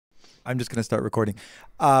I'm just going to start recording.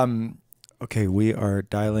 Okay, we are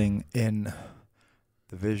dialing in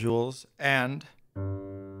the visuals, and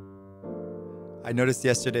I noticed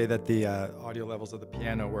yesterday that the audio levels of the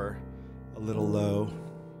piano were a little low.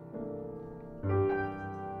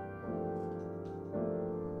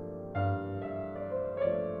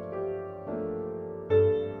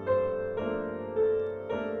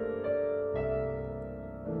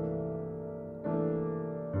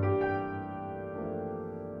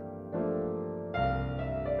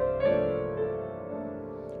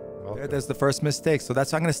 There's the first mistake. So I'm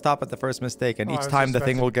going to stop at the first mistake, and each time the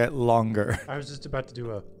thing will get longer. I was just about to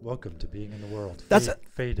do a welcome to being in the world.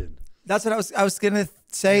 Faded. That's what I was going to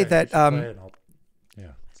say, yeah, that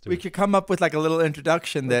we could come up with like a little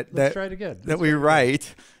introduction let's try it again. We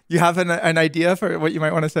write. You have an idea for what you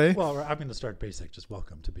might want to say? Well, I'm going to start basic. Just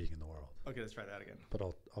welcome to being in the world. Okay, let's try that again. But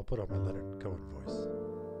I'll put on my Leonard Cohen voice.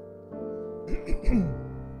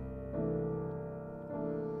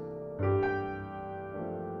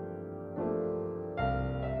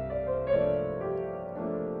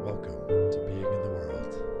 Welcome to being in the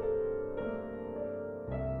world.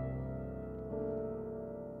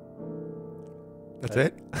 That's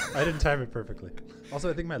it? I didn't time it perfectly. Also,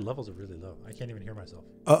 I think my levels are really low. I can't even hear myself.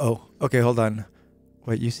 Uh-oh. Okay, hold on.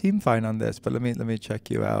 Wait, you seem fine on this, but let me check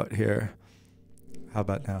you out here. How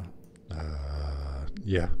about now?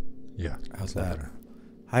 Yeah. How's that? Better.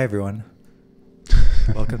 Hi, everyone.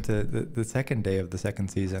 Welcome to the second day of the second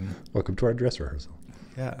season. Welcome to our dress rehearsal.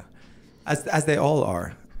 Yeah. As they all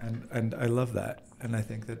are. And I love that. And I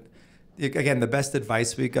think that, again, the best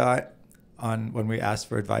advice we got when we asked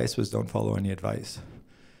for advice was don't follow any advice.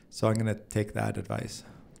 So I'm going to take that advice,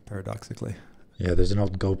 paradoxically. Yeah, there's an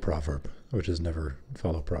old Go proverb, which is never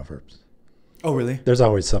follow proverbs. Oh, really? There's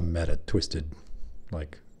always some meta twisted,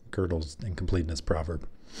 like Gödel's incompleteness proverb.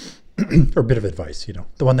 Or a bit of advice,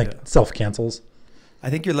 the one that self-cancels. I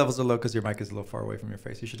think your levels are low because your mic is a little far away from your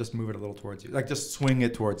face. You should just move it a little towards you. Like just swing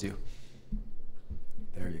it towards you.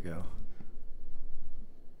 There you go.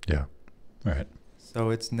 Yeah. All right. So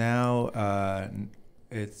it's now,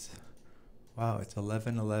 it's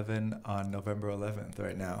 11:11 on November 11th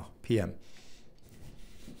right now, PM.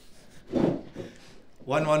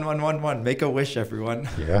 11111. Make a wish, everyone.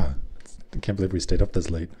 Yeah. I can't believe we stayed up this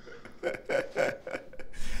late.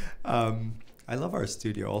 I love our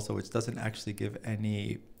studio also, which doesn't actually give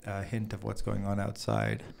any hint of what's going on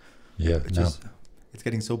outside. Yeah, it's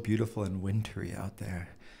getting so beautiful and wintry out there.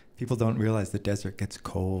 People don't realize the desert gets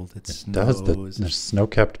cold. It snows. There's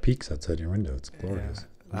snow-capped peaks outside your window. It's glorious.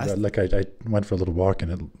 Yeah. I went for a little walk,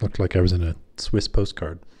 and it looked like I was in a Swiss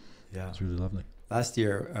postcard. Yeah. It was really lovely. Last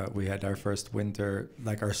year, we had our first winter,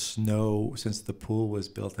 like our snow since the pool was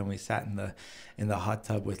built, and we sat in the hot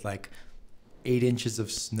tub with like 8 inches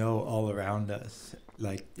of snow all around us,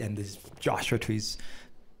 and these Joshua trees,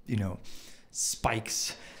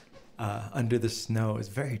 spikes under the snow. It's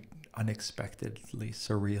very unexpectedly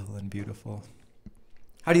surreal and beautiful.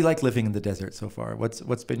 How do you like living in the desert so far?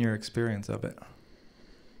 What's been your experience of it?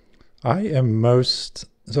 I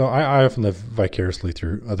often live vicariously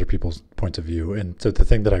through other people's points of view, and so the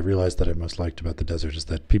thing that I realized that I most liked about the desert is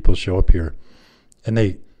that people show up here, and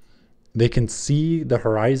they can see the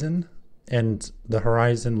horizon, and the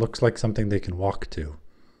horizon looks like something they can walk to.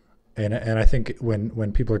 And I think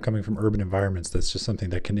when people are coming from urban environments, that's just something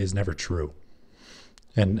that is never true.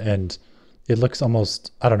 And it looks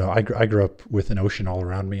almost, I don't know, I grew up with an ocean all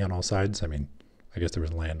around me on all sides. I mean, I guess there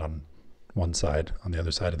was land on one side, on the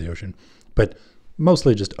other side of the ocean, but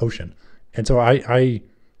mostly just ocean. And so I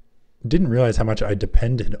didn't realize how much I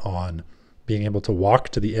depended on being able to walk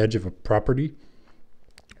to the edge of a property,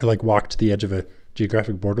 or like walk to the edge of a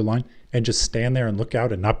geographic borderline and just stand there and look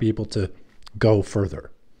out and not be able to go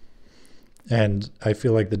further. And I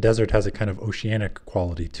feel like the desert has a kind of oceanic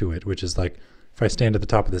quality to it, which is like, if I stand at the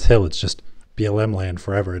top of this hill, it's just BLM land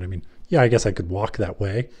forever. And I mean, yeah, I guess I could walk that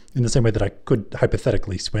way in the same way that I could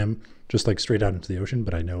hypothetically swim just like straight out into the ocean,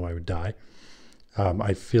 but I know I would die.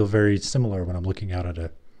 I feel very similar when I'm looking out at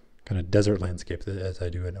a kind of desert landscape as I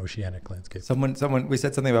do an oceanic landscape. We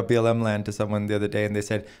said something about BLM land to someone the other day, and they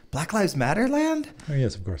said, Black Lives Matter land? Oh,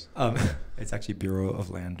 yes, of course. It's actually Bureau of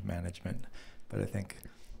Land Management, but I think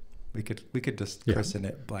we could just christen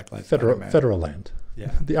it Black Lives Matter. Federal land.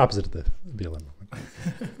 Yeah. The opposite of the BLM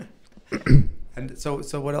movement. And so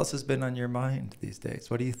what else has been on your mind these days?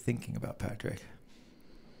 What are you thinking about, Patrick?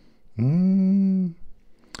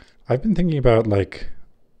 I've been thinking about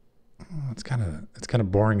it's kind of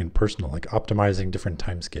boring and personal, like optimizing different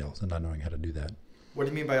timescales and not knowing how to do that. What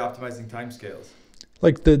do you mean by optimizing timescales?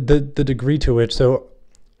 Like the degree to which, so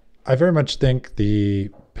I very much think the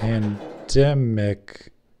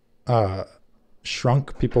pandemic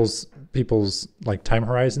shrunk people's like time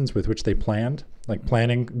horizons with which they planned. Like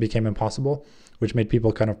planning became impossible, which made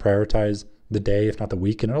people kind of prioritize the day, if not the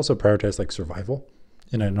week, and it also prioritized like survival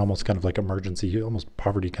in an almost kind of like emergency, almost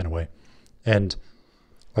poverty kind of way. And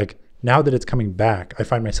like now that it's coming back, I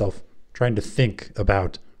find myself trying to think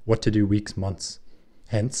about what to do weeks, months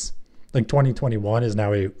hence. Like 2021 is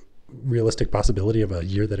now a realistic possibility of a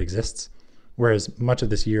year that exists. Whereas much of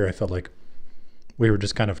this year, I felt like we were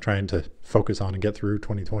just kind of trying to focus on and get through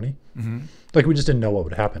 2020. Mm-hmm. Like we just didn't know what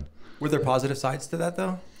would happen. Were there positive sides to that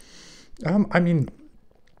though? I mean,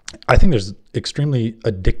 I think there's extremely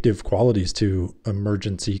addictive qualities to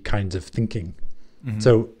emergency kinds of thinking. Mm-hmm.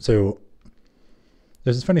 So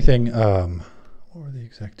there's this funny thing. What were the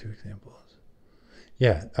exact two examples?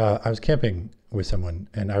 Yeah, I was camping with someone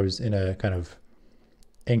and I was in a kind of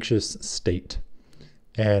anxious state.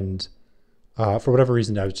 And for whatever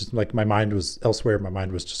reason, I was just like, my mind was elsewhere. My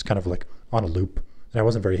mind was just kind of like on a loop. And I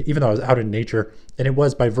wasn't even though I was out in nature, and it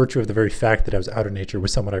was by virtue of the very fact that I was out in nature with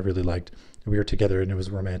someone I really liked. And we were together and it was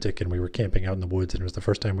romantic and we were camping out in the woods and it was the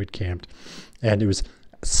first time we'd camped. And it was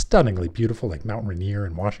stunningly beautiful, like Mount Rainier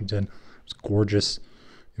in Washington. It was gorgeous.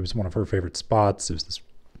 It was one of her favorite spots. It was this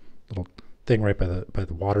little thing right by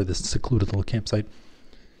the water, this secluded little campsite.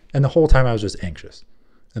 And the whole time I was just anxious.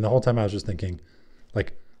 And the whole time I was just thinking,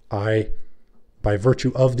 like, I, by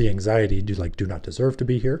virtue of the anxiety, do not deserve to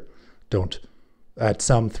be here. Don't, at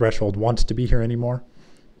some threshold, want to be here anymore.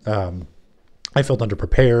 I felt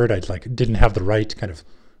underprepared. I didn't have the right kind of,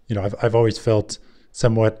 I've always felt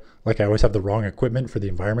somewhat like I always have the wrong equipment for the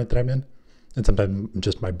environment that I'm in. And sometimes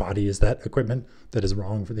just my body is that equipment that is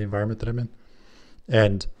wrong for the environment that I'm in.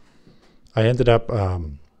 And I ended up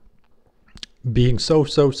being so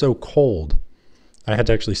cold. I had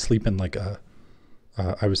to actually sleep in like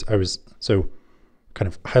I was so kind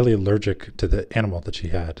of highly allergic to the animal that she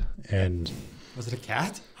had. And was it a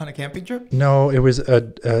cat on a camping trip? No, it was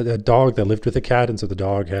a dog that lived with a cat. And so the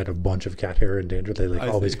dog had a bunch of cat hair in danger. They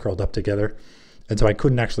always curled up together. And so I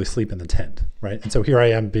couldn't actually sleep in the tent. Right. And so here I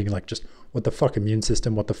am being like, just what the fuck immune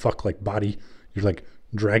system? What the fuck like body? You're like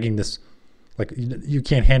dragging this, like you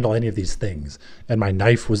can't handle any of these things. And my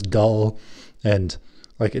knife was dull. And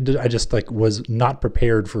like I just like was not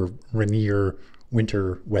prepared for Rainier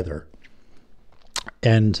winter weather.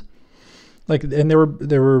 And there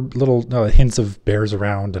were little hints of bears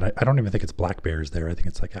around, and I don't even think it's black bears there. I think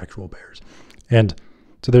it's like actual bears. And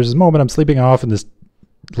so there's this moment I'm sleeping off in this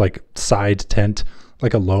like side tent,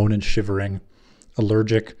 like alone and shivering,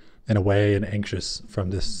 allergic in a way and anxious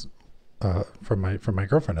from this from my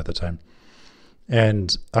girlfriend at the time,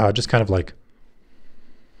 and just kind of like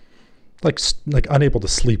unable to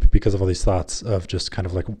sleep because of all these thoughts of just kind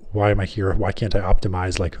of like, why am I here? Why can't I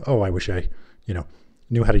optimize? Like, oh, I wish I,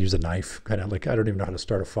 knew how to use a knife. Kind of like, I don't even know how to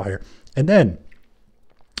start a fire. And then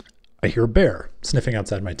I hear a bear sniffing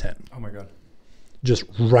outside my tent. Oh my God. Just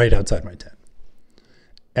right outside my tent.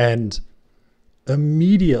 And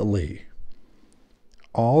immediately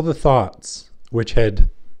all the thoughts which had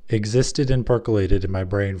existed and percolated in my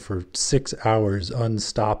brain for 6 hours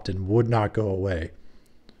unstopped and would not go away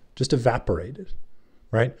just evaporated,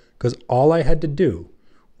 right? Because all I had to do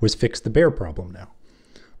was fix the bear problem now,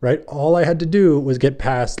 right? All I had to do was get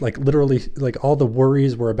past, like literally, like all the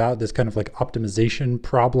worries were about this kind of like optimization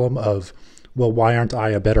problem of, well, why aren't I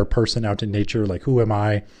a better person out in nature? Like, who am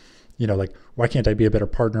I? Like, why can't I be a better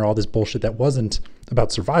partner? All this bullshit that wasn't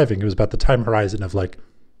about surviving. It was about the time horizon of like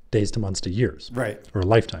days to months to years, right? Or a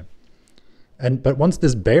lifetime. But once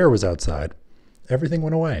this bear was outside, everything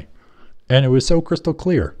went away. And it was so crystal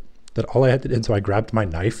clear that all I had to do, and so I grabbed my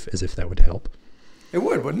knife as if that would help. It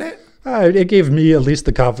would, wouldn't it? It gave me at least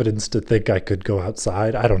the confidence to think I could go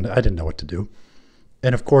outside. I didn't know what to do.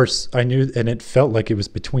 And of course I knew, and it felt like it was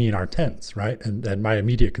between our tents, right? And my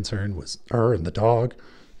immediate concern was her and the dog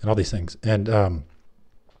and all these things. And so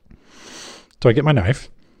I get my knife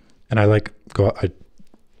and I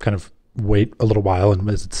kind of wait a little while, and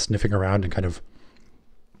as it's sniffing around and kind of,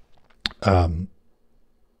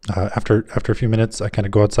 after a few minutes, I kind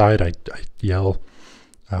of go outside. I yell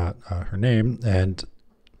her name, and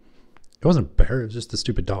it wasn't a bear. It was just a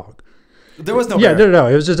stupid dog. There was no bear. Yeah, no.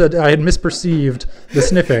 It was just I had misperceived the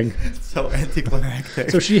sniffing. So anticlimactic.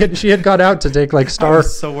 So she had got out to take like I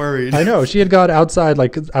was so worried. I know, she had got outside,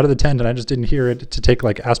 like out of the tent, and I just didn't hear it, to take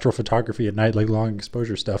like astrophotography at night, like long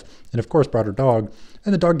exposure stuff. And of course brought her dog,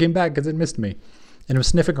 and the dog came back because it missed me, and it was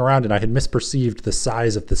sniffing around, and I had misperceived the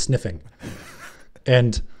size of the sniffing.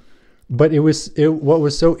 But what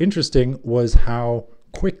was so interesting was how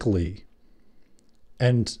quickly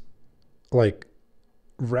and like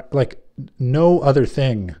no other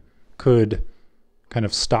thing could kind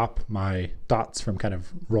of stop my dots from kind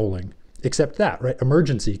of rolling, except that, right?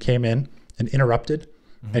 Emergency came in and interrupted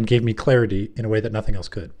and gave me clarity in a way that nothing else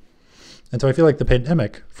could. And so I feel like the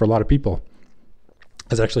pandemic, for a lot of people,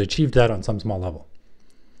 has actually achieved that on some small level.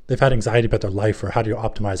 They've had anxiety about their life, or how do you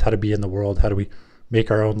optimize, how to be in the world, how do we make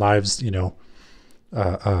our own lives,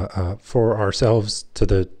 for ourselves to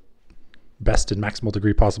the best and maximal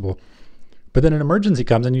degree possible. But then an emergency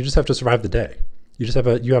comes and you just have to survive the day. You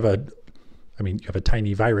have a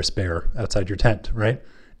tiny virus bear outside your tent, right?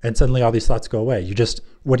 And suddenly all these thoughts go away.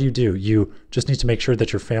 What do? You just need to make sure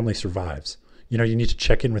that your family survives. You need to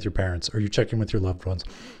check in with your parents, or you check in with your loved ones,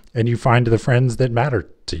 and you find the friends that matter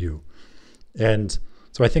to you. And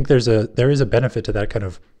so I think there is a benefit to that kind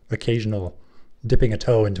of occasional dipping a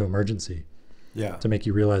toe into emergency. Yeah. To make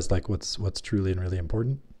you realize like what's truly and really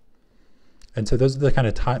important. And so those are the kind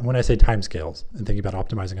of time, when I say time scales and thinking about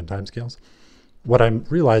optimizing on time scales, what I'm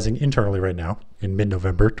realizing internally right now in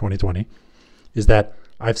mid-November 2020 is that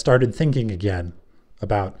I've started thinking again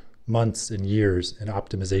about months and years and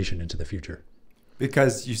optimization into the future.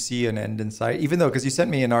 Because you see an end in sight, even though, because you sent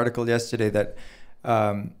me an article yesterday that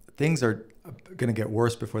things are going to get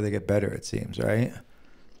worse before they get better, it seems, right?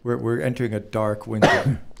 We're entering a dark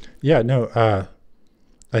winter. Yeah, no,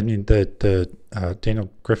 the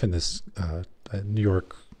Daniel Griffin, this New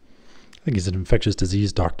York, I think he's an infectious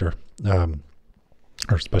disease doctor,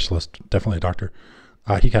 or specialist, definitely a doctor.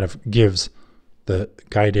 He kind of gives the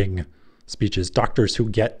guiding speeches. Doctors who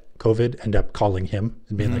get COVID end up calling him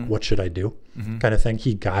and being like, what should I do? Kind of thing.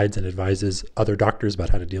 He guides and advises other doctors about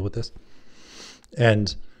how to deal with this.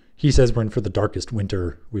 And he says we're in for the darkest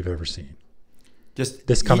winter we've ever seen. Just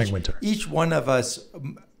this coming winter. Each one of us,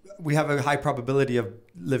 we have a high probability of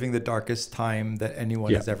living the darkest time that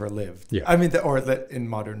anyone has ever lived. Yeah. I mean, or that in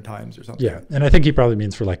modern times or something. Yeah. And I think he probably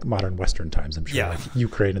means for like modern Western times, I'm sure. Yeah. Like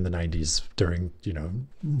Ukraine in the 90s during,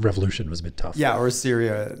 revolution was a bit tough. Yeah. Or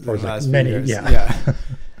Syria. Or like many, years. Yeah.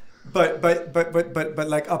 But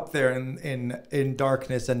like up there in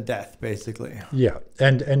darkness and death, basically. Yeah.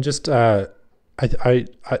 And just, I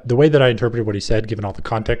the way that I interpreted what he said, given all the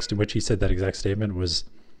context in which he said that exact statement, was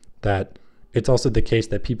that it's also the case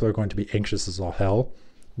that people are going to be anxious as all hell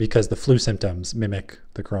because the flu symptoms mimic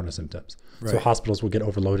the corona symptoms. Right. So hospitals will get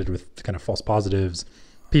overloaded with kind of false positives.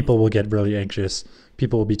 People will get really anxious.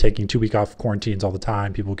 People will be taking 2-week off quarantines all the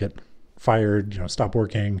time. People will get fired, stop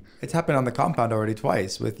working. It's happened on the compound already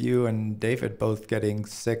twice, with you and David both getting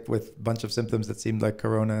sick with a bunch of symptoms that seemed like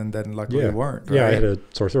corona and then luckily weren't. Right? Yeah, I had a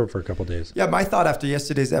sore throat for a couple of days. Yeah, my thought after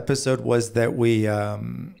yesterday's episode was that we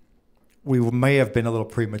may have been a little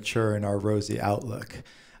premature in our rosy outlook,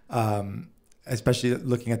 especially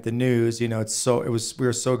looking at the news. We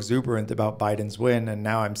were so exuberant about Biden's win, and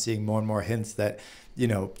now I'm seeing more and more hints that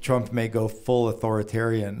Trump may go full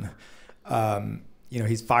authoritarian.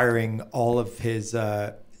 He's firing all of his,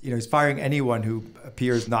 he's firing anyone who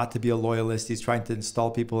appears not to be a loyalist. He's trying to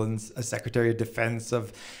install people in a Secretary of Defense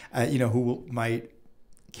of, who might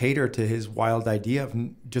cater to his wild idea of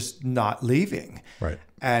just not leaving. Right.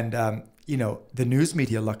 And, the news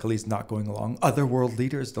media luckily is not going along. Other world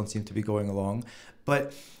leaders don't seem to be going along.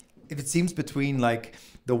 But if it seems between like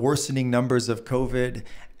the worsening numbers of COVID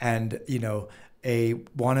and, a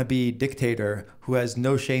wannabe dictator who has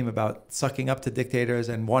no shame about sucking up to dictators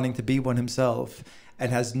and wanting to be one himself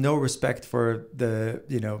and has no respect for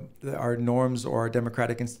our norms or our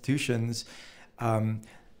democratic institutions,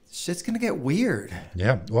 shit's going to get weird.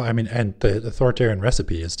 Yeah. Well, I mean, and the authoritarian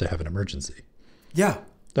recipe is to have an emergency. Yeah.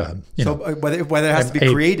 Whether it has to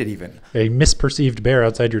be created even. A misperceived bear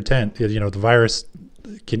outside your tent, the virus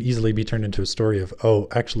can easily be turned into a story of,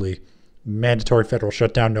 actually, mandatory federal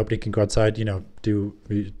shutdown, nobody can go outside,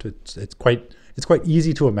 it's quite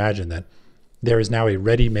easy to imagine that there is now a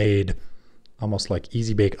ready-made, almost like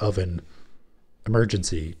easy bake oven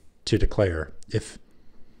emergency to declare if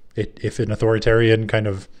an authoritarian kind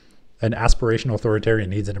of an aspirational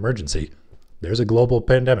authoritarian needs an emergency, there's a global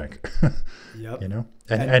pandemic. Yep.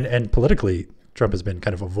 And politically Trump has been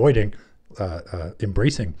kind of avoiding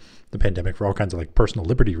embracing the pandemic for all kinds of like personal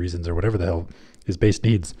liberty reasons or whatever the hell his base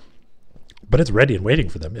needs. But it's ready and waiting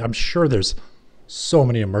for them. I'm sure there's so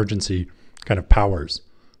many emergency kind of powers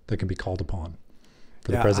that can be called upon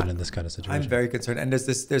for the president in this kind of situation. I'm very concerned. And there's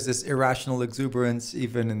this irrational exuberance,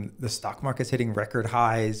 even in the stock market's hitting record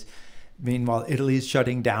highs. Meanwhile, Italy's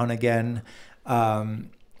shutting down again. I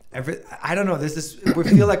don't know. We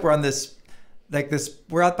feel like we're on this,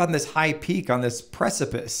 we're up on this high peak, on this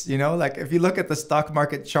precipice, like if you look at the stock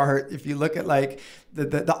market chart, if you look at like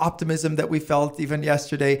the optimism that we felt even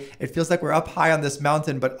yesterday, it feels like we're up high on this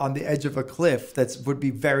mountain, but on the edge of a cliff would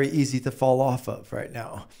be very easy to fall off of right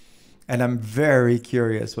now. And I'm very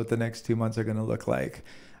curious what the next 2 months are going to look like.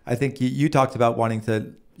 I think you talked about wanting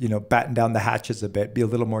to, batten down the hatches a bit, be a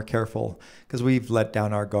little more careful, because we've let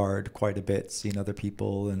down our guard quite a bit, seeing other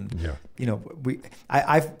people. And,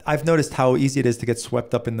 I've noticed how easy it is to get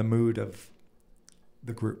swept up in the mood of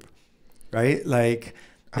the group, right? Like,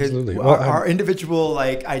 absolutely. Our individual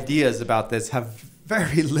ideas about this have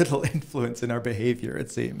very little influence in our behavior,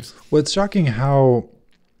 it seems. Well, it's shocking how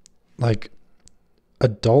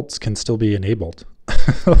adults can still be enabled.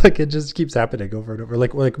 It just keeps happening over and over.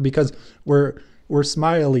 Like because we're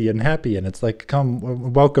smiley and happy, and it's like,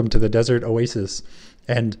 welcome to the desert oasis.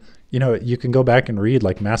 And you can go back and read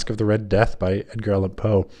Mask of the Red Death by Edgar Allan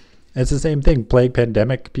Poe. And it's the same thing. Plague,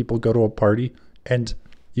 pandemic, people go to a party, and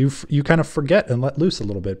you kind of forget and let loose a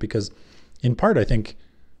little bit, because in part I think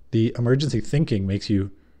the emergency thinking makes your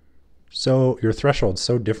threshold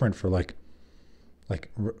so different for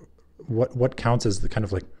what counts as the kind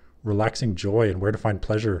of relaxing joy and where to find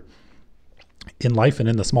pleasure in life and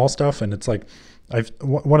in the small stuff. And it's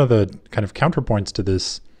one of the kind of counterpoints to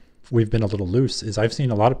this, we've been a little loose, is I've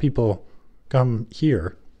seen a lot of people come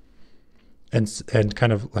here and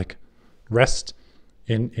kind of rest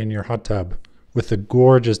in your hot tub with the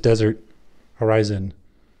gorgeous desert horizon,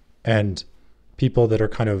 and people that are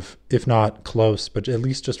kind of, if not close, but at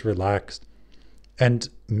least just relaxed. And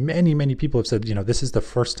many, many people have said, this is the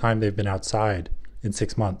first time they've been outside in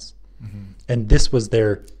 6 months. Mm-hmm. And this was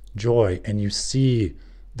their joy. And you see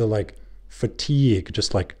the fatigue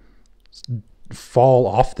just fall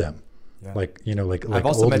off them. Yeah. I've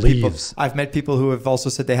also old met leaves. I've met people who have also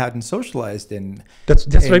said they hadn't socialized in. That's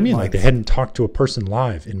what I mean. Months. They hadn't talked to a person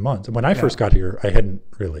live in months. When I first got here, I hadn't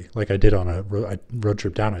really. I did on a road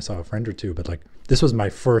trip down. I saw a friend or two, but this was my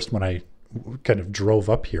first when I kind of drove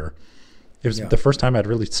up here. It was the first time I'd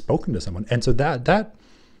really spoken to someone. And so that,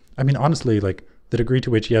 I mean, honestly, the degree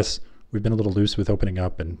to which, yes, we've been a little loose with opening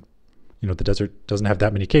up, and, the desert doesn't have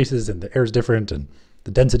that many cases, and the air is different, and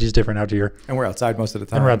the density is different out here. And we're outside most of the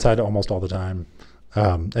time. And we're outside almost all the time.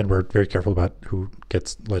 And we're very careful about who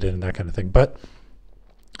gets let in and that kind of thing. But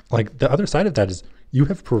the other side of that is you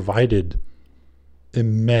have provided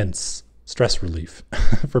immense stress relief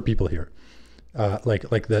for people here.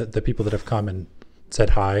 The people that have come and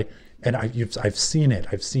said hi. And I've seen it.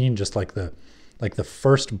 I've seen just the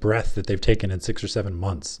first breath that they've taken in 6 or 7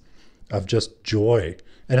 months of just joy.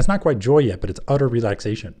 And it's not quite joy yet, but it's utter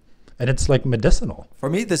relaxation. And it's medicinal. For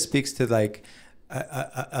me, this speaks to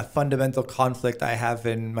a fundamental conflict I have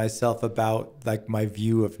in myself about my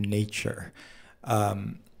view of nature. They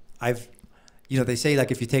say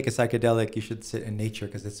if you take a psychedelic, you should sit in nature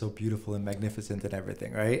because it's so beautiful and magnificent and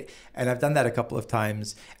everything, right? And I've done that a couple of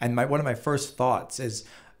times. And one of my first thoughts is,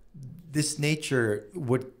 this nature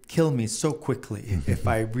would kill me so quickly if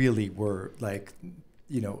I really were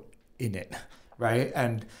in it, right?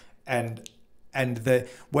 And there's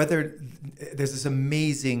this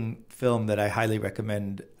amazing film that I highly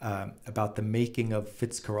recommend about the making of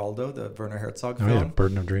Fitzcarraldo, the Werner Herzog film. Yeah,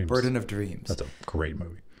 Burden of Dreams. Burden of Dreams. That's a great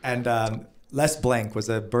movie. And Les Blank was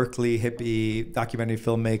a Berkeley hippie documentary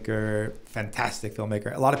filmmaker, fantastic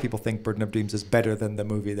filmmaker. A lot of people think Burden of Dreams is better than the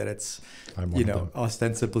movie that it's,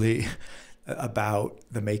 ostensibly about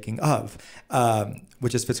the making of,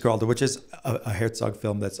 which is Fitzcarraldo, which is a Herzog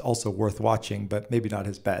film that's also worth watching, but maybe not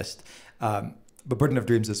his best. But Burden of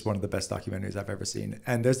Dreams is one of the best documentaries I've ever seen.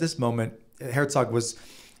 And there's this moment, Herzog was...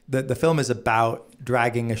 The film is about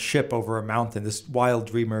dragging a ship over a mountain. This wild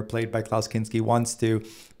dreamer played by Klaus Kinski wants to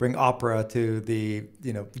bring opera to the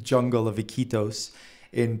jungle of Iquitos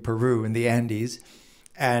in Peru in the Andes,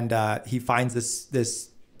 and he finds this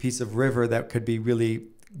piece of river that could be really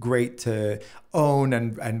great to own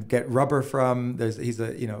and get rubber from. He's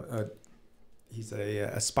a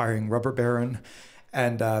aspiring rubber baron.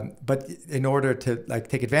 And but in order to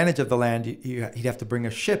take advantage of the land, he'd have to bring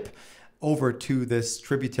a ship over to this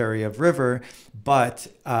tributary of river, but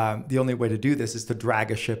the only way to do this is to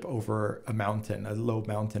drag a ship over a mountain, a low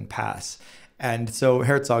mountain pass. And so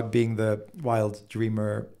Herzog, being the wild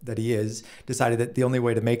dreamer that he is, decided that the only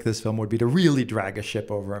way to make this film would be to really drag a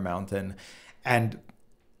ship over a mountain. And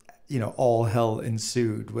all hell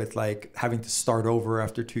ensued with having to start over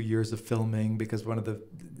after 2 years of filming because one of the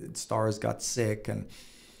stars got sick,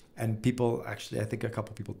 and people, actually, I think a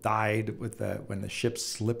couple people died when the ship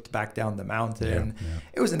slipped back down the mountain. Yeah.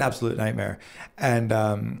 It was an absolute nightmare. And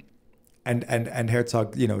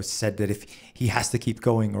Herzog, said that if he has to keep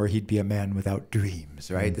going or he'd be a man without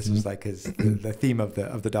dreams, right? Mm-hmm. This was the theme of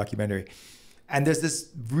the documentary. And there's this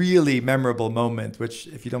really memorable moment, which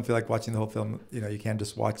if you don't feel like watching the whole film, you can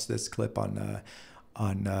just watch this clip on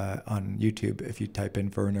YouTube if you type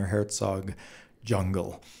in Werner Herzog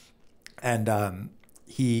jungle. And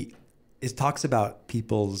he talks about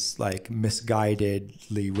people's like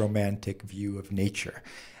misguidedly romantic view of nature.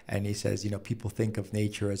 And he says, people think of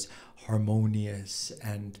nature as harmonious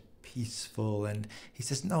and peaceful. And he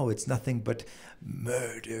says, no, it's nothing but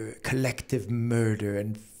murder, collective murder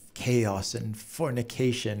and chaos and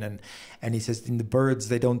fornication. And he says, in the birds,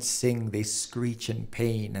 they don't sing, they screech in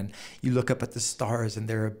pain. And you look up at the stars and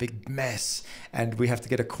they're a big mess. And we have to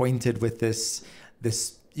get acquainted with this,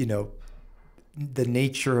 the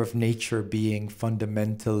nature of nature being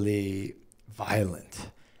fundamentally violent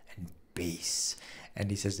and base. And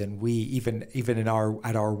he says, and we, even at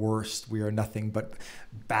our worst, we are nothing but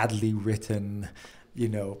badly written,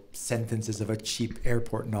 sentences of a cheap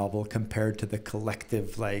airport novel compared to the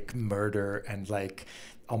collective like murder and like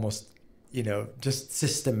almost, just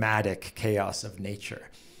systematic chaos of nature.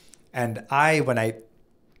 And when I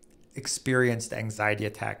experienced anxiety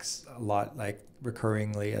attacks a lot, like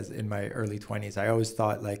recurringly as in my early 20s, I always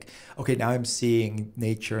thought like, okay, now I'm seeing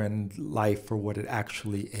nature and life for what it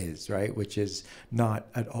actually is, right? Which is not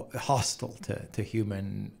at all hostile to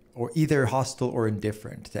human, or either hostile or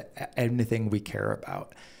indifferent to anything we care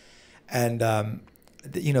about. And,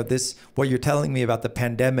 this, what you're telling me about the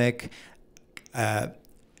pandemic,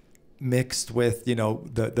 mixed with,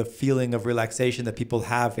 the feeling of relaxation that people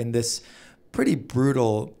have in this pretty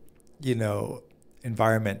brutal,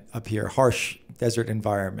 environment up here, harsh desert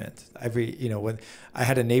environment. When I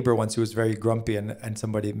had a neighbor once who was very grumpy, and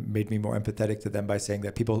somebody made me more empathetic to them by saying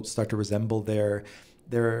that people start to resemble their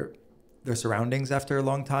surroundings after a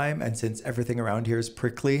long time. And since everything around here is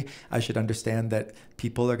prickly, I should understand that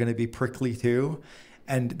people are going to be prickly too.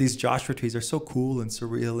 And these Joshua trees are so cool and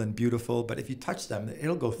surreal and beautiful, but if you touch them,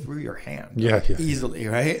 it'll go through your hand easily,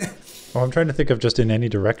 right? Well, I'm trying to think of just in any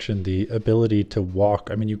direction, the ability to walk.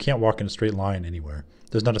 I mean, you can't walk in a straight line anywhere.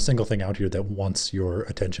 There's not a single thing out here that wants your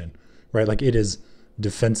attention, right? Like it is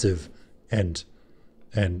defensive and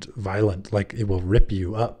violent. Like it will rip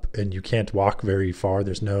you up, and you can't walk very far.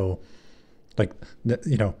 There's no,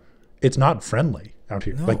 it's not friendly out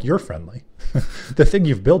here. No. Like you're friendly. The thing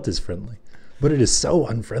you've built is friendly. But it is so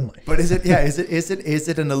unfriendly. But is it? Yeah. Is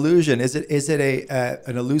it an illusion? Is it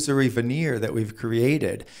an illusory veneer that we've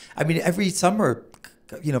created? I mean, every summer,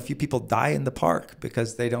 a few people die in the park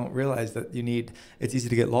because they don't realize that it's easy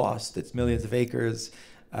to get lost. It's millions of acres.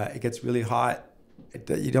 It gets really hot.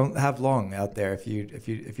 You don't have long out there if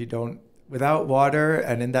you don't, without water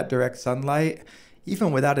and in that direct sunlight,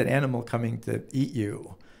 even without an animal coming to eat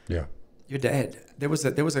you. Yeah. You're dead. There was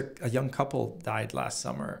a young couple died last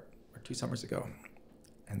summer. 2 summers ago,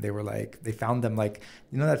 and they found them like,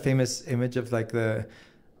 that famous image of like the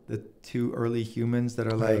 2 early humans that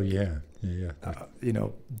are like,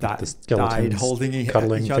 died holding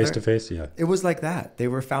cuddling each other face to face. Yeah, it was like that. They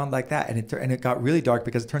were found like that, and it got really dark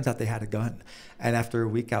because it turns out they had a gun, and after a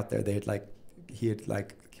week out there, he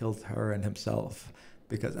had killed her and himself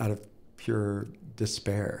because out of pure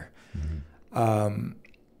despair. Mm-hmm.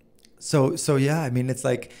 So yeah, I mean, it's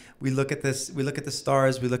like we look at the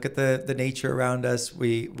stars, we look at the nature around us.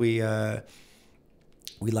 We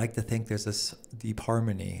like to think there's this deep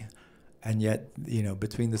harmony, and yet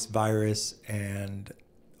between this virus and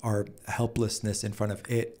our helplessness in front of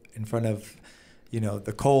the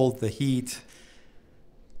cold, the heat,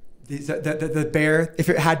 the bear. If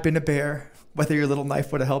it had been a bear, whether your little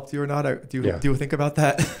knife would have helped you or not, do you think about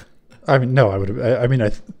that? I mean, no, I would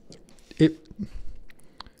have.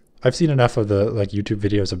 I've seen enough of the YouTube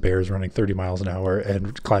videos of bears running 30 miles an hour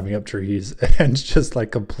and climbing up trees and just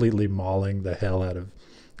completely mauling the hell out of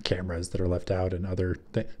cameras that are left out and other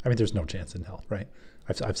things. I mean, there's no chance in hell, right?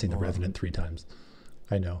 I've seen The Revenant 3 times.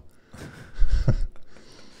 I know.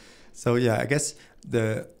 So yeah, I guess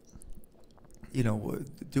do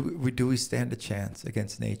we stand a chance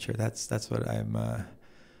against nature? That's what I'm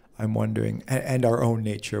wondering, and our own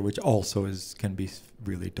nature, which also can be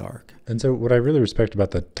really dark. And so what I really respect about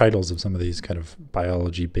the titles of some of these kind of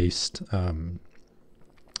biology-based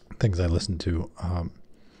things I listen to,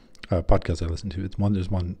 podcasts I listen to,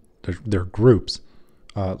 there are groups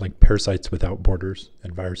like Parasites Without Borders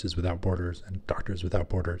and Viruses Without Borders and Doctors Without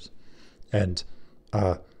Borders. And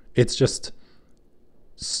it's just,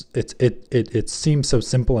 it seems so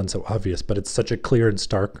simple and so obvious, but it's such a clear and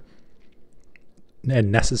stark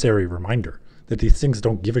and necessary reminder that these things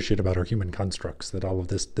don't give a shit about our human constructs, that all of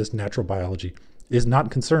this natural biology is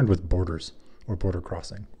not concerned with borders or border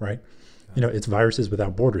crossing, right? Yeah. It's viruses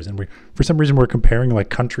without borders. And for some reason, we're comparing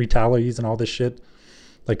country tallies and all this shit.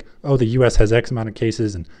 The US has X amount of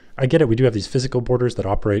cases. And I get it. We do have these physical borders that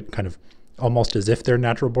operate kind of almost as if they're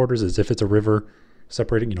natural borders, as if it's a river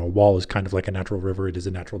separating. A wall is kind of like a natural river. It is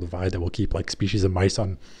a natural divide that will keep species of mice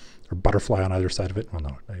on or butterfly on either side of it. Well,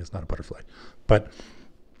 no, it's not a butterfly, but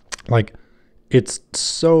like, it's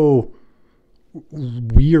so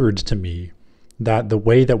weird to me that the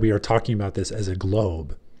way that we are talking about this as a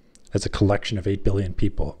globe, as a collection of 8 billion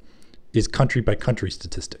people, is country by country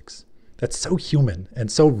statistics. That's so human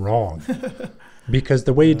and so wrong. Because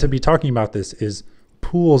the way to be talking about this is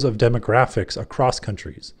pools of demographics across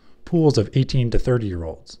countries, pools of 18 to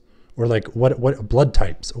 30-year-olds, or like what blood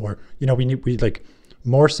types, or, you know, we like,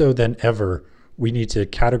 more so than ever, we need to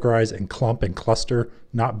categorize and clump and cluster,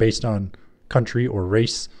 not based on country or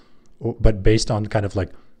race, but based on kind of like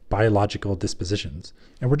biological dispositions.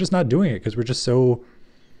 And we're just not doing it because we're just so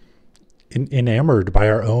enamored by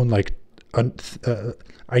our own like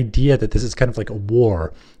idea that this is kind of like a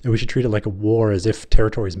war, and we should treat it like a war as if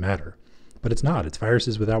territories matter. But it's not. It's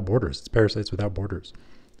viruses without borders. It's parasites without borders.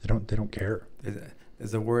 They don't care.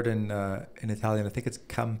 There's a word in Italian. I think it's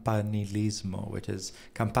campanilismo, which is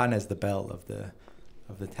campana is the bell of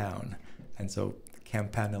the town, and so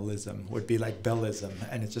campanalism would be like bellism,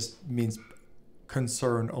 and it just means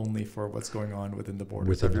concern only for what's going on within the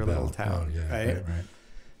borders of your little town. Oh, yeah,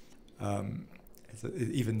 right. It's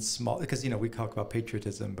even small, because, you know, we talk about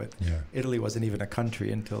patriotism, but Yeah. Italy wasn't even a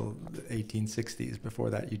country until the 1860s. Before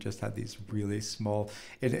that, you just had these really small,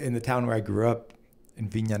 in the town where I grew up, in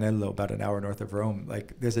Vignanello, about an hour north of Rome,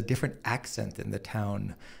 like, there's a different accent in the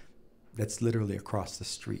town that's literally across the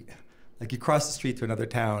street. Like, you cross the street to another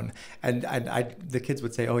town, and the kids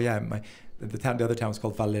would say, oh yeah, the other town was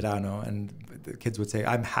called Vallerano, and the kids would say,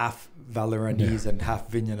 I'm half Valleranese and half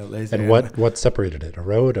Vignanolese. And what separated it? A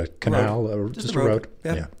road, a canal, or just a road?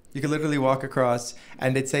 Yeah. You could literally walk across,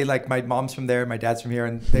 and they'd say, like, my mom's from there, my dad's from here,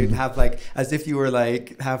 and they'd have, like, as if you were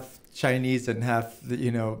like half Chinese and half,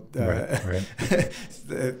 you know,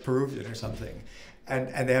 Peruvian or something.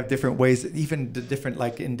 And they have different ways, even the different,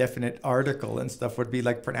 like, indefinite article and stuff would be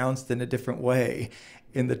like pronounced in a different way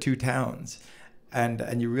in the two towns.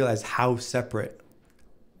 And you realize how separate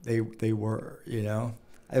they were, you know.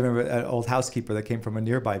 I remember an old housekeeper that came from a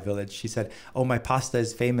nearby village. She said, oh, my pasta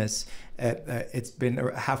is famous. It's been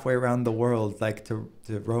halfway around the world, like to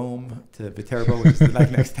Rome, to Viterbo, which is the like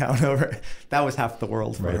next town over. That was half the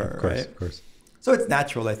world for her, of course, right? Of course. So it's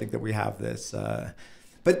natural, I think, that we have this.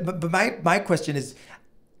 But my question is,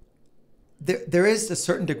 there is a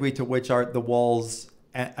certain degree to which the walls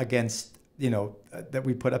against, you know, that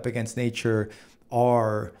we put up against nature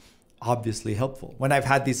are obviously helpful. When I've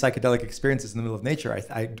had these psychedelic experiences in the middle of nature,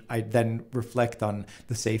 I then reflect on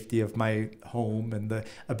the safety of my home and the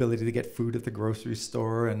ability to get food at the grocery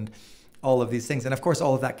store and all of these things. And of course,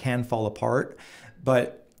 all of that can fall apart,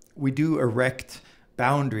 but we do erect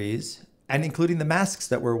boundaries, and including the masks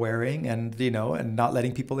that we're wearing, and, you know, and not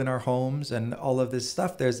letting people in our homes and all of this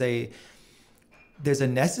stuff. There's a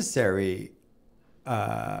necessary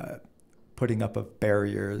putting up of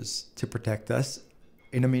barriers to protect us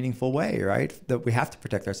in a meaningful way, right? That we have to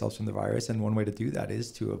protect ourselves from the virus, and one way to do that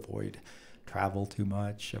is to avoid travel too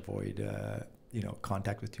much, avoid you know,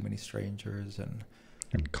 contact with too many strangers,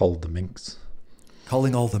 and cull the minks.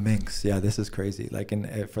 Culling all the minks. Yeah, this is crazy. Like,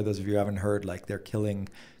 for those of you who haven't heard, like, they're culling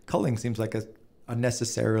seems like a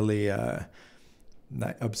unnecessarily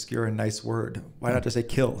obscure and nice word. Why not just say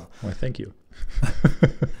kill? Why, thank you.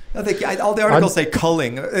 No, all the articles say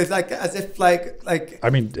culling. It's like as if like. I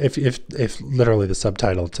mean, if literally the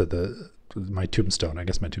subtitle to my tombstone, I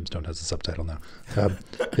guess my tombstone has a subtitle now,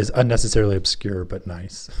 is unnecessarily obscure but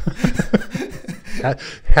nice.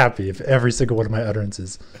 Happy if every single one of my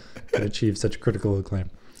utterances could achieve such critical acclaim.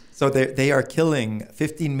 So they are killing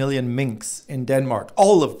 15 million minks in Denmark,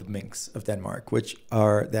 all of the minks of Denmark, which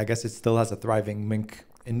are, I guess it still has a thriving mink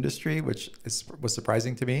industry, which was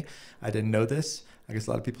surprising to me. I didn't know this. I guess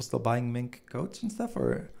a lot of people still buying mink coats and stuff,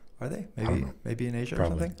 or are they? Maybe in Asia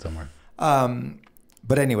Probably, or something. Somewhere.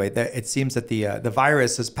 But anyway, it seems that the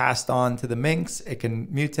virus has passed on to the minks. It can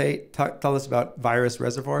mutate. Tell us about virus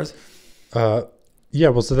reservoirs. Yeah,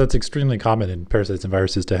 well, so that's extremely common in parasites and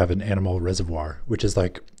viruses to have an animal reservoir, which is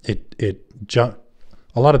like a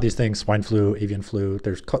lot of these things, swine flu, avian flu,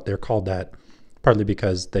 they're called that partly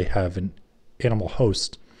because they have an animal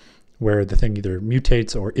host where the thing either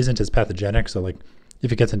mutates or isn't as pathogenic. So like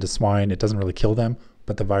if it gets into swine, it doesn't really kill them,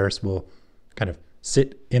 but the virus will kind of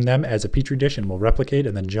sit in them as a petri dish and will replicate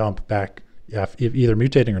and then jump back, either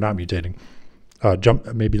mutating or not mutating, jump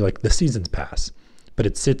maybe like the seasons pass, but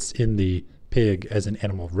it sits in the pig as an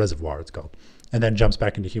animal reservoir, it's called, and then jumps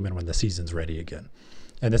back into human when the season's ready again.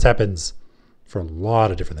 And this happens for a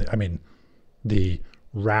lot of different things. I mean, the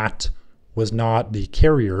rat was not the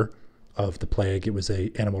carrier of the plague. It was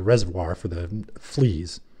a animal reservoir for the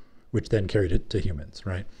fleas, which then carried it to humans,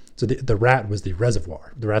 right? So the rat was the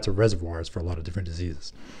reservoir. The rats are reservoirs for a lot of different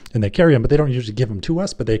diseases. And they carry them, but they don't usually give them to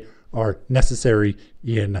us, but they are necessary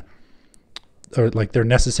in, or like they're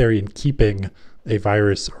necessary in keeping a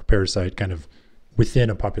virus or parasite kind of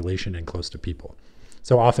within a population and close to people.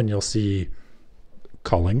 So often you'll see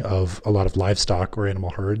culling of a lot of livestock or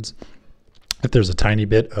animal herds. If there's a tiny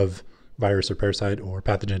bit of virus or parasite or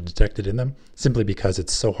pathogen detected in them, simply because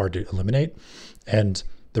it's so hard to eliminate. And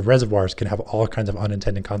the reservoirs can have all kinds of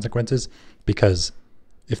unintended consequences, because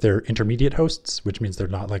if they're intermediate hosts, which means they're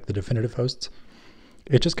not like the definitive hosts,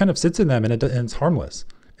 it just kind of sits in them, and it's harmless,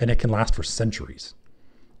 and it can last for centuries.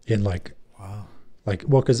 In like, wow, like,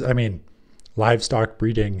 well, because I mean, livestock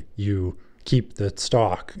breeding, you keep the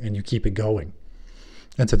stock and you keep it going.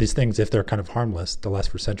 And so these things, if they're kind of harmless, they'll last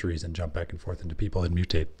for centuries and jump back and forth into people and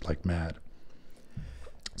mutate like mad.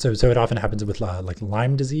 So it often happens with like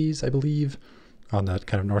Lyme disease, I believe, on the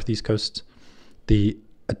kind of northeast coast. The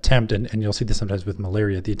attempt, and you'll see this sometimes with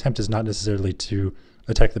malaria, the attempt is not necessarily to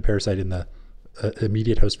attack the parasite in the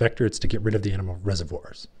immediate host vector, it's to get rid of the animal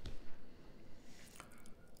reservoirs.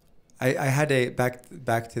 I had a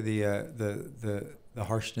back to the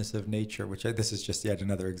harshness of nature, which this is just yet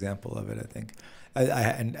another example of it, I think.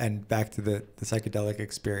 And back to the psychedelic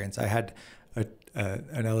experience. I had an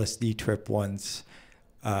LSD trip once,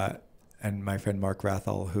 and my friend Mark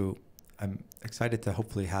Rathall, who I'm excited to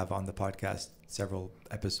hopefully have on the podcast several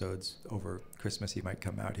episodes over Christmas. He might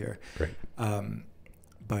come out here. Great.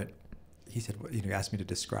 But he said, he asked me to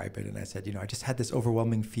describe it, and I said, I just had this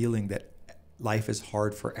overwhelming feeling that life is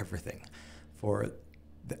hard for everything, for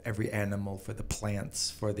every animal, for the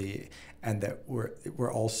plants, and that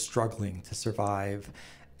we're all struggling to survive,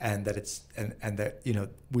 and that that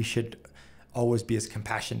we should always be as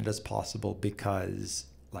compassionate as possible because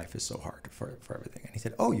life is so hard for everything. And he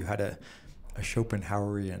said, "Oh, you had a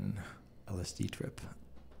Schopenhauerian LSD trip,"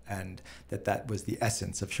 and that was the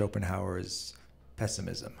essence of Schopenhauer's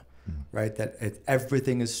pessimism, right? That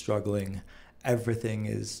everything is struggling, everything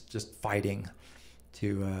is just fighting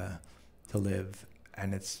to live.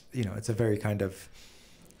 And it's a very kind of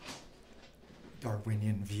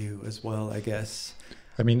Darwinian view as well, I guess.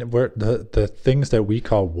 I mean, the things that we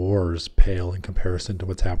call wars pale in comparison to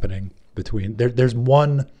what's happening between. There's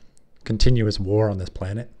one continuous war on this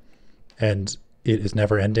planet, and it is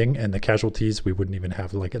never ending. And the casualties, we wouldn't even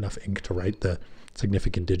have like enough ink to write the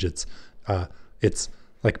significant digits. It's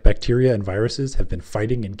like bacteria and viruses have been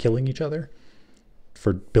fighting and killing each other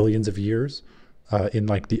for billions of years. In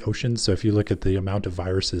like the oceans. So if you look at the amount of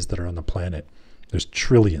viruses that are on the planet, there's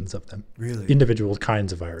trillions of them. Really? Individual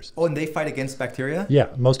kinds of virus. Oh, and they fight against bacteria? Yeah,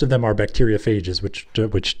 most of them are bacteriophages,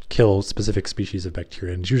 which kill specific species of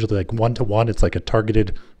bacteria. And it's usually like 1-to-1. It's like a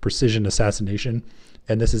targeted precision assassination.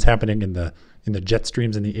 And this is happening in the jet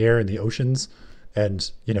streams in the air, in the oceans.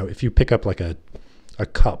 And if you pick up like a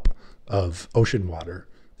cup of ocean water,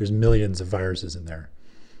 there's millions of viruses in there.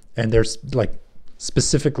 And there's like,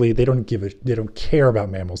 specifically, they don't care about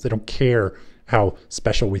mammals. They don't care how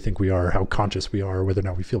special we think we are, how conscious we are, whether or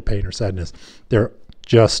not we feel pain or sadness. They're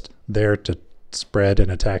just there to spread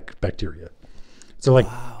and attack bacteria. So like,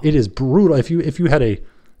 wow. It is brutal. If you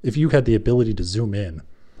had the ability to zoom in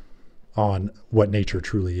on what nature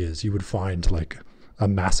truly is, you would find like a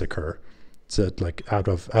massacre to like out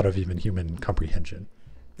of even human comprehension.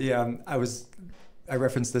 I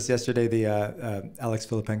referenced this yesterday. The Alex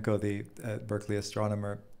Filipenko, the Berkeley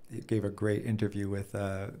astronomer, gave a great interview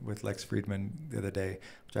with Lex Friedman the other day,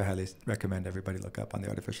 which I highly recommend everybody look up on the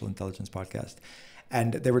Artificial Intelligence podcast.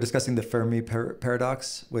 And they were discussing the Fermi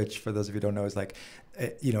paradox, which, for those of you who don't know, is like,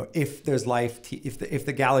 if there's life, if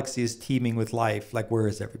the galaxy is teeming with life, like where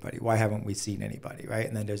is everybody? Why haven't we seen anybody, right?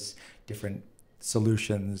 And then there's different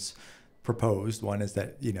solutions proposed. One is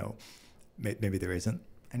that maybe there isn't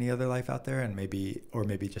any other life out there, and maybe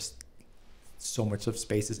just so much of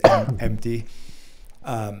space is empty.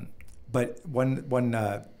 But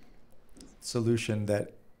one solution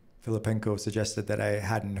that Filipenko suggested that I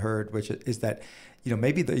hadn't heard, which is that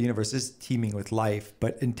maybe the universe is teeming with life,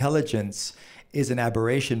 but intelligence is an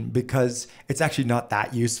aberration because it's actually not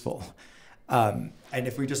that useful. And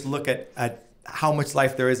if we just look at how much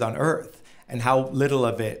life there is on Earth and how little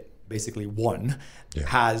of it, basically one,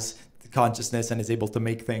 has consciousness and is able to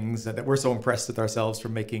make things, that we're so impressed with ourselves for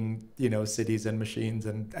making cities and machines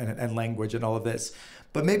and language and all of this,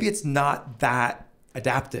 but maybe it's not that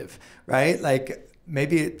adaptive, right? Like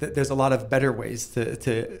maybe there's a lot of better ways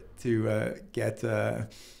to get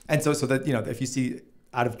and so that if you see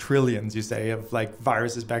out of trillions, you say, of like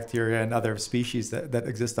viruses, bacteria, and other species that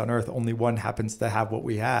exist on Earth, only one happens to have what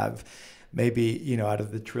we have. maybe, out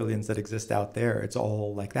of the trillions that exist out there, it's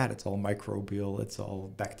all like that. It's all microbial. It's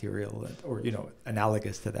all bacterial, or,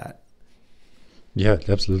 analogous to that. Yeah,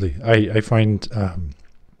 absolutely. I find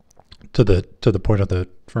to the point of the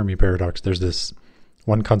Fermi paradox, there's this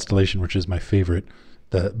one constellation which is my favorite,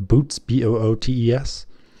 the Bootes, Bootes.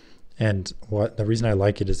 And the reason I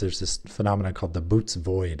like it is there's this phenomenon called the Bootes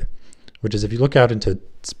void, which is if you look out into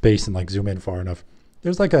space and like zoom in far enough,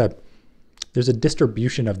 there's a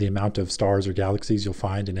distribution of the amount of stars or galaxies you'll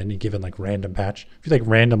find in any given like random patch. If you like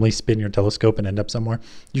randomly spin your telescope and end up somewhere,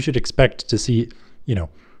 you should expect to see,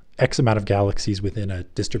 X amount of galaxies within a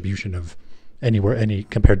distribution of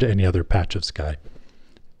compared to any other patch of sky,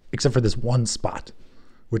 except for this one spot,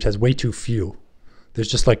 which has way too few.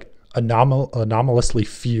 There's just like anomalously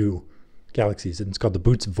few galaxies, and it's called the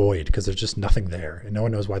Bootes void because there's just nothing there, and no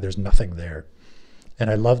one knows why there's nothing there. And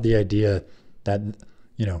I love the idea that,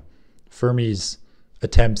 Fermi's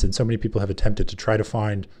attempts, and so many people have attempted to try to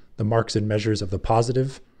find the marks and measures of the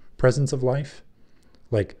positive presence of life,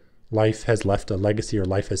 like life has left a legacy, or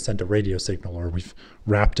life has sent a radio signal, or we've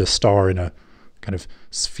wrapped a star in a kind of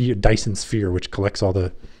sphere, Dyson sphere, which collects all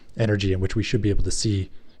the energy and which we should be able to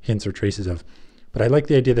see hints or traces of. But I like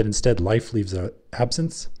the idea that instead life leaves an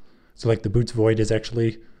absence. So like the Bootes void is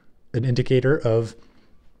actually an indicator of,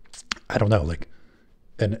 I don't know, like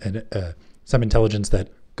some intelligence that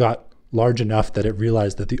got large enough that it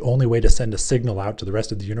realized that the only way to send a signal out to the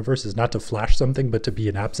rest of the universe is not to flash something, but to be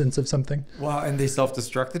an absence of something. Wow, and they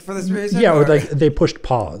self-destructed for this reason? Yeah, or like they pushed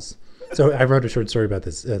pause. So I wrote a short story about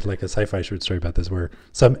this, like a sci-fi short story about this, where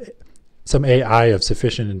some AI of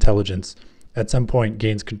sufficient intelligence at some point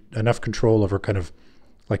gains enough control over kind of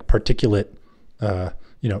like particulate,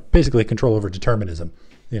 basically control over determinism,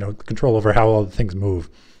 control over how all the things move.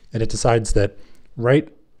 And it decides that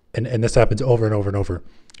and this happens over and over and over,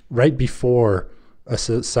 right before a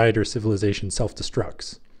society or civilization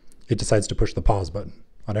self-destructs, it decides to push the pause button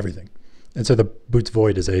on everything. And so the Bootes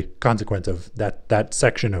void is a consequence of that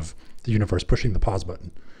section of the universe pushing the pause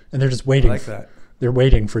button. And they're just waiting. I like that. They're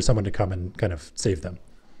waiting for someone to come and kind of save them.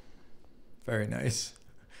 Very nice.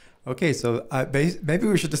 Okay, so maybe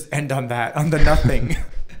we should just end on that, on the nothing.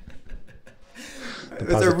 It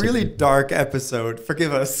was a really dark episode.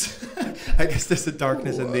 Forgive us. I guess there's a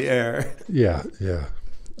darkness in the air. Yeah.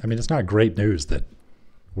 I mean, it's not great news that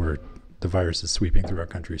the virus is sweeping through our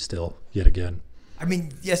country still, yet again. I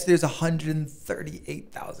mean, yes, there's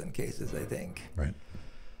 138,000 cases, I think. Right.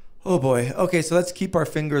 Oh boy. Okay, so let's keep our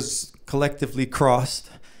fingers collectively crossed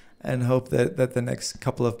and hope that the next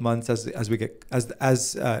couple of months, as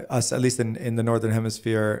us, at least in the northern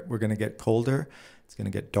hemisphere, we're going to get colder. It's going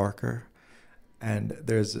to get darker, and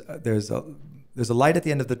there's a light at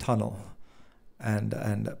the end of the tunnel,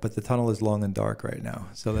 but the tunnel is long and dark right now.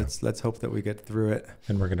 So let's hope that we get through it.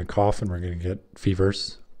 And we're going to cough and we're going to get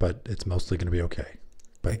fevers, but it's mostly going to be okay.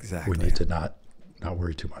 But exactly. We need to not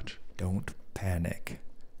worry too much. Don't panic,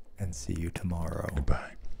 and see you tomorrow.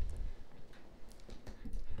 Goodbye.